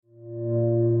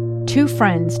Two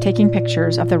friends taking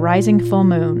pictures of the rising full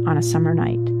moon on a summer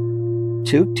night.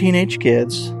 Two teenage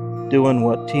kids doing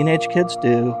what teenage kids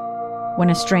do. When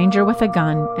a stranger with a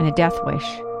gun and a death wish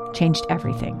changed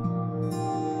everything.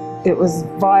 It was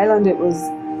violent, it was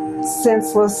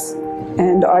senseless,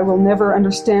 and I will never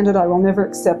understand it, I will never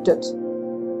accept it.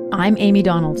 I'm Amy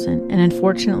Donaldson, and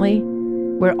unfortunately,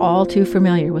 we're all too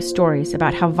familiar with stories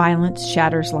about how violence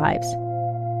shatters lives.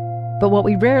 But what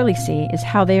we rarely see is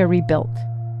how they are rebuilt.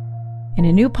 In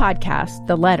a new podcast,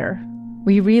 The Letter,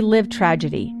 we relive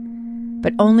tragedy,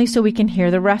 but only so we can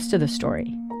hear the rest of the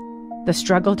story. The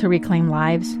struggle to reclaim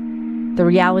lives, the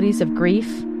realities of grief,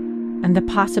 and the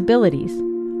possibilities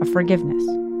of forgiveness.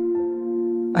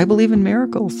 I believe in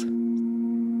miracles.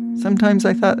 Sometimes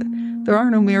I thought, there are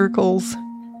no miracles.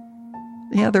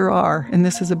 Yeah, there are, and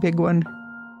this is a big one.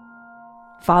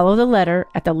 Follow The Letter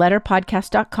at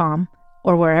theletterpodcast.com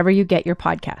or wherever you get your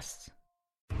podcasts.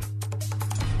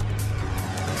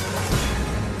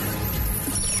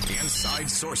 Inside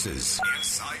Sources.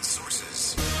 Inside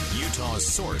Sources. Utah's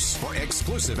source for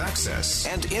exclusive access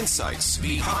and insights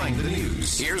behind the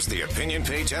news. Here's the opinion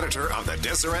page editor of the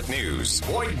Deseret News,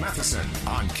 Boyd Matheson,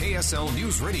 on KSL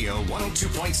News Radio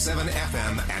 102.7 FM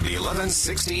and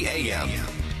 1160 AM.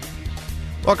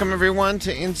 Welcome, everyone,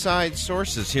 to Inside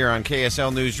Sources here on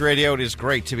KSL News Radio. It is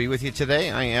great to be with you today.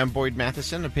 I am Boyd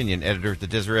Matheson, opinion editor at the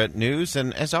Deseret News,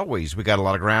 and as always, we got a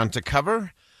lot of ground to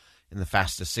cover in the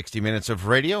fastest 60 minutes of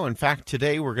radio. In fact,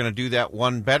 today we're going to do that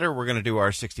one better. We're going to do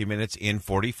our 60 minutes in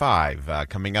 45.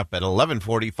 Coming up at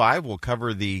 11:45, we'll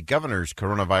cover the governor's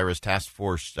coronavirus task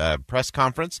force press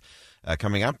conference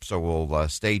coming up, so we'll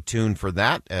stay tuned for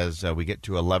that as we get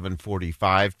to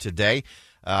 11:45 today.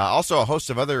 Also, a host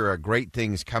of other great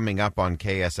things coming up on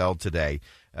KSL today.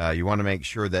 You want to make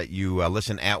sure that you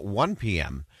listen at 1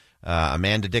 p.m.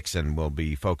 Amanda Dixon will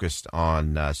be focused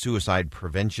on Suicide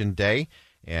Prevention Day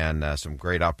and some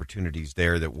great opportunities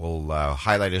there that we'll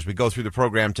highlight as we go through the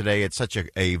program today. It's such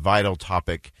a vital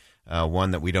topic, one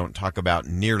that we don't talk about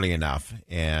nearly enough,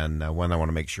 and one I want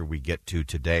to make sure we get to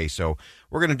today. So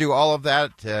we're going to do all of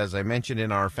that, as I mentioned,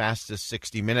 in our fastest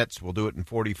 60 minutes. We'll do it in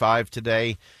 45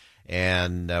 today.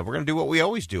 And we're going to do what we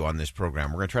always do on this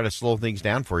program. We're going to try to slow things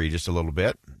down for you just a little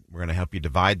bit. We're going to help you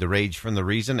divide the rage from the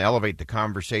reason, elevate the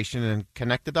conversation, and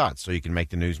connect the dots so you can make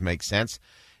the news make sense.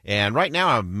 And right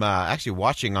now I'm actually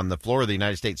watching on the floor of the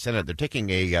United States Senate. They're taking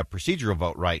a procedural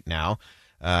vote right now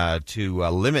to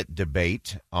limit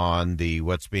debate on the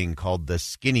what's being called the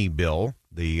skinny bill,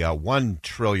 the $1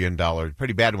 trillion,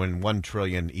 pretty bad when $1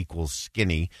 trillion equals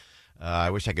skinny. I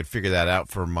wish I could figure that out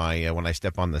for my when I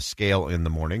step on the scale in the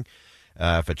morning.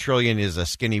 If $1 trillion is a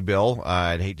skinny bill,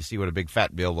 I'd hate to see what a big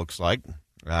fat bill looks like.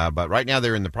 But right now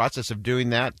they're in the process of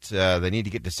doing that. They need to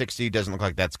get to 60. Doesn't look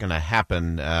like that's going to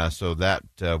happen. So that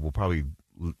will probably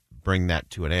bring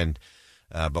that to an end.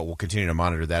 But we'll continue to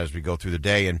monitor that as we go through the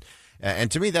day.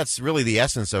 And to me, that's really the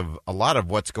essence of a lot of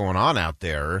what's going on out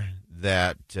there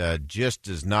that just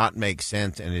does not make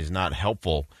sense and is not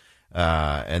helpful.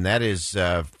 And that is,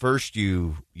 first,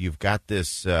 you've got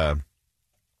this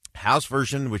House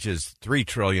version, which is $3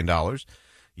 trillion.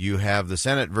 You have the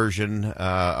Senate version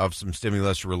of some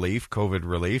stimulus relief, COVID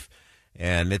relief,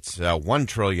 and it's $1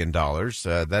 trillion.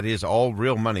 That is all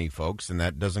real money, folks, and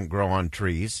that doesn't grow on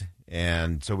trees.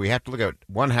 And so we have to look at,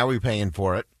 one, how are we paying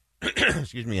for it?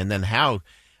 Excuse me, and then how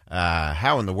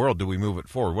in the world do we move it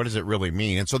forward? What does it really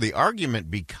mean? And so the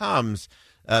argument becomes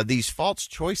these false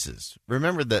choices.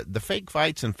 Remember that the fake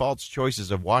fights and false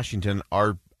choices of Washington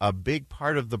are a big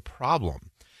part of the problem.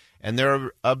 And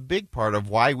they're a big part of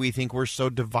why we think we're so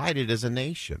divided as a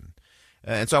nation.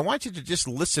 And so I want you to just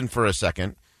listen for a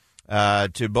second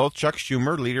to both Chuck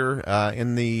Schumer, leader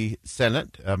in the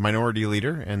Senate, minority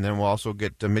leader, and then we'll also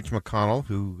get Mitch McConnell,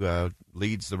 who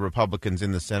leads the Republicans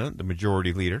in the Senate, the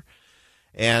majority leader.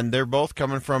 And they're both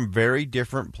coming from very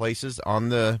different places on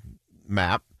the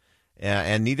map.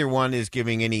 And neither one is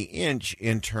giving any inch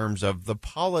in terms of the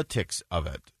politics of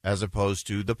it, as opposed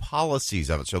to the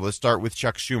policies of it. So let's start with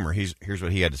Chuck Schumer. Here's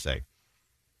what he had to say.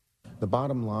 The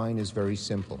bottom line is very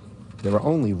simple. There are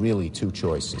only really two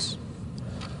choices.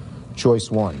 Choice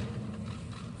one,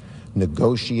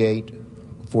 negotiate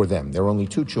for them. There are only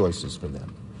two choices for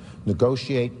them.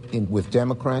 Negotiate with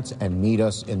Democrats and meet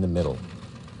us in the middle.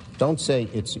 Don't say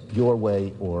it's your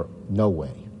way or no way.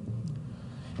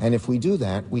 And if we do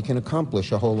that, we can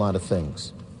accomplish a whole lot of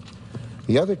things.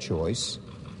 The other choice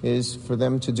is for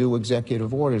them to do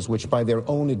executive orders, which by their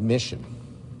own admission,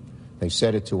 they've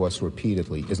said it to us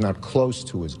repeatedly, is not close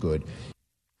to as good.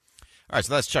 All right,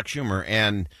 so that's Chuck Schumer.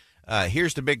 And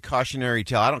Here's the big cautionary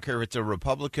tale. I don't care if it's a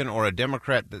Republican or a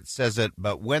Democrat that says it,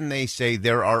 but when they say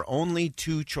there are only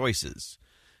two choices,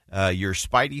 your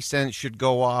spidey sense should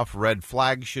go off, red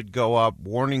flags should go up,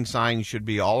 warning signs should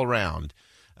be all around,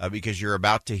 because you're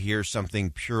about to hear something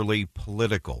purely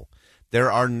political.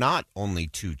 There are not only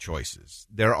two choices.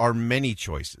 There are many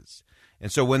choices.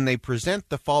 And so when they present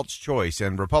the false choice,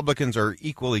 and Republicans are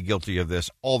equally guilty of this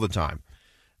all the time,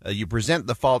 you present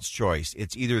the false choice.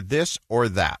 It's either this or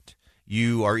that.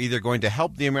 You are either going to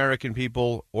help the American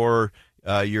people or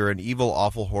you're an evil,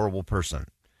 awful, horrible person.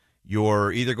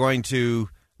 You're either going to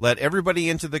let everybody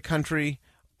into the country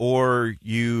or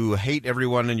you hate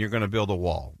everyone and you're going to build a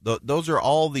wall. Those are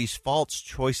all these false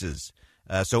choices.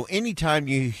 So anytime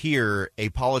you hear a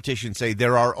politician say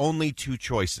there are only two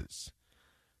choices,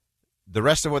 the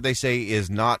rest of what they say is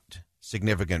not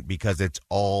significant because it's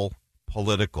all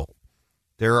political.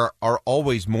 There are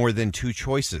always more than two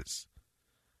choices.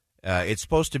 It's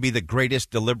supposed to be the greatest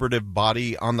deliberative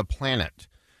body on the planet.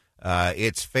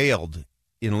 It's failed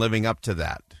in living up to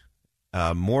that,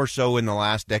 more so in the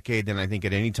last decade than I think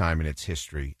at any time in its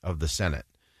history of the Senate.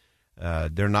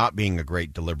 They're not being a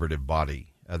great deliberative body.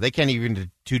 They can't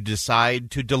even decide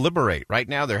to deliberate. Right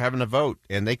now they're having a vote,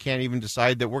 and they can't even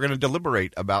decide that we're going to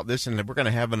deliberate about this and that we're going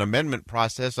to have an amendment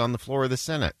process on the floor of the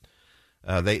Senate.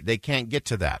 They can't get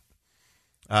to that.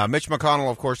 Mitch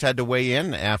McConnell, of course, had to weigh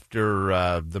in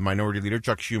after the minority leader,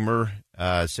 Chuck Schumer,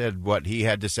 said what he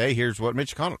had to say. Here's what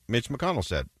Mitch McConnell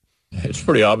said. It's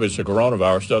pretty obvious the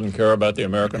coronavirus doesn't care about the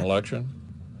American election.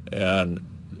 And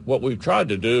what we've tried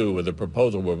to do with the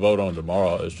proposal we'll vote on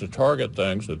tomorrow is to target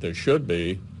things that there should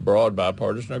be broad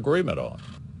bipartisan agreement on.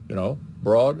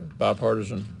 Broad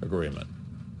bipartisan agreement.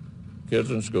 Kids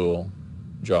in school,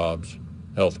 jobs,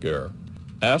 health care.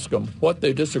 Ask them what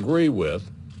they disagree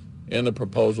with in the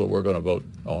proposal we're going to vote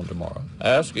on tomorrow.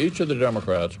 Ask each of the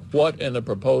Democrats what in the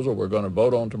proposal we're going to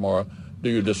vote on tomorrow do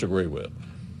you disagree with.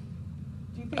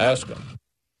 Ask them.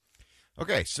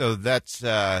 Okay, so that's,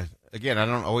 again, I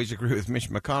don't always agree with Mitch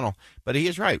McConnell, but he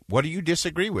is right. What do you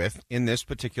disagree with in this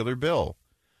particular bill?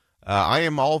 I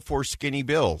am all for skinny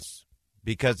bills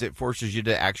because it forces you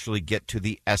to actually get to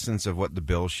the essence of what the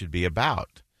bill should be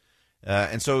about.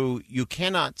 And so you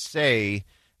cannot say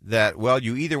that, well,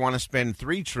 you either want to spend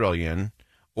 $3 trillion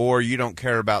or you don't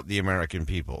care about the American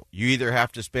people. You either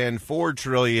have to spend $4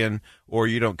 trillion or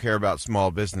you don't care about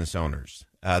small business owners.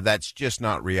 That's just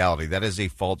not reality. That is a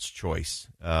false choice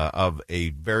of a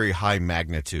very high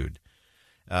magnitude.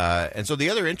 And so the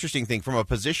other interesting thing from a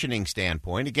positioning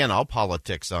standpoint, again, I'll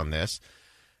politics on this.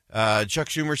 Chuck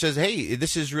Schumer says, hey,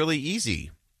 this is really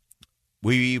easy.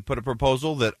 We put a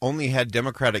proposal that only had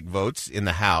Democratic votes in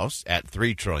the House at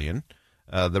 $3 trillion.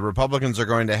 The Republicans are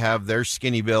going to have their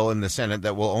skinny bill in the Senate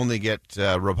that will only get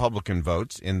Republican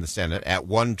votes in the Senate at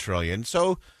 $1 trillion.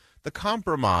 So the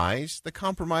compromise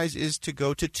is to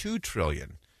go to $2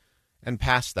 trillion and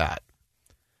pass that.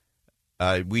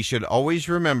 We should always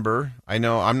remember, I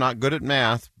know I'm not good at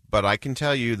math, but I can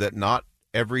tell you that not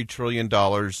every $1 trillion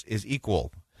is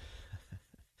equal.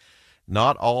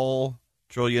 Not all $1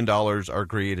 trillion are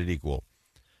created equal.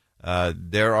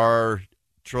 There are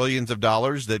trillions of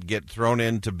dollars that get thrown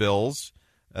into bills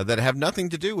that have nothing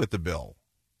to do with the bill.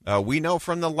 We know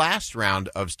from the last round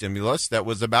of stimulus, that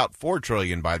was about $4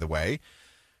 trillion, by the way,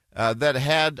 that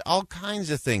had all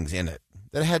kinds of things in it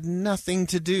that had nothing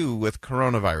to do with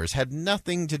coronavirus, had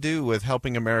nothing to do with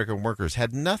helping American workers,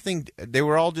 had nothing. They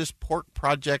were all just pork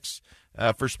projects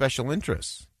for special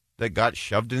interests that got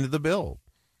shoved into the bill.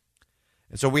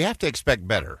 And so we have to expect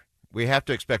better. We have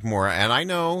to expect more. And I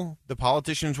know the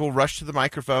politicians will rush to the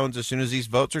microphones as soon as these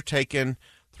votes are taken,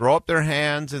 throw up their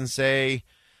hands and say,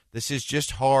 this is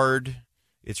just hard.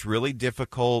 It's really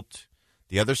difficult.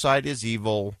 The other side is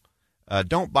evil.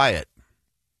 Don't buy it.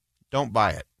 Don't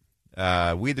buy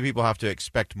it. We, the people, have to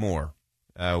expect more.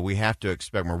 We have to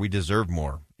expect more. We deserve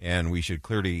more, and we should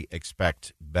clearly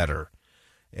expect better.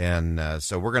 And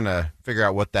so we're going to figure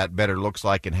out what that better looks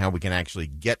like and how we can actually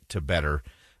get to better,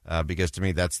 because to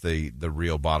me that's the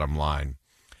real bottom line.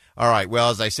 All right, well,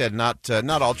 as I said, not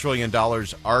all $1 trillion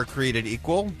are created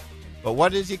equal, but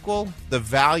what is equal? The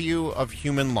value of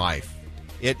human life.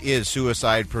 It is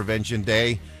Suicide Prevention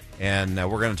Day, and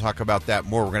we're going to talk about that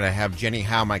more. We're going to have Jenny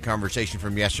Howe, my conversation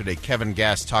from yesterday, Kevin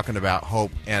Gass talking about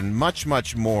hope, and much,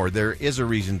 much more. There is a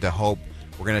reason to hope.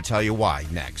 We're going to tell you why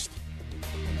next.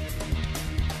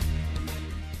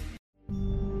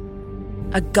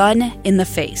 A gun in the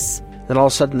face. Then all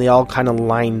of a sudden they all kind of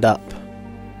lined up.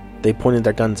 They pointed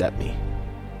their guns at me.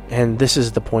 And this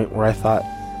is the point where I thought,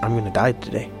 I'm going to die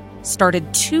today.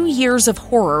 Started 2 years of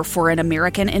horror for an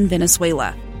American in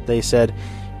Venezuela. They said,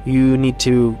 you need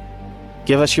to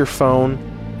give us your phone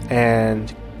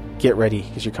and get ready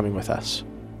because you're coming with us.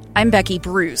 I'm Becky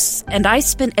Bruce, and I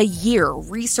spent a year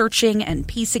researching and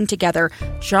piecing together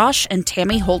Josh and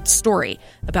Tammy Holt's story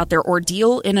about their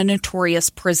ordeal in a notorious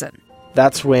prison.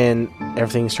 That's when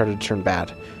everything started to turn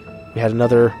bad. We had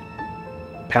another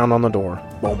pound on the door.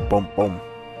 Boom, boom, boom.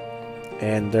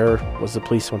 And there was the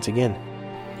police once again.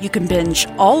 You can binge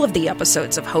all of the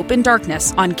episodes of Hope in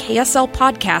Darkness on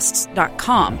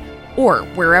KSLpodcasts.com or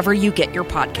wherever you get your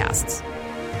podcasts.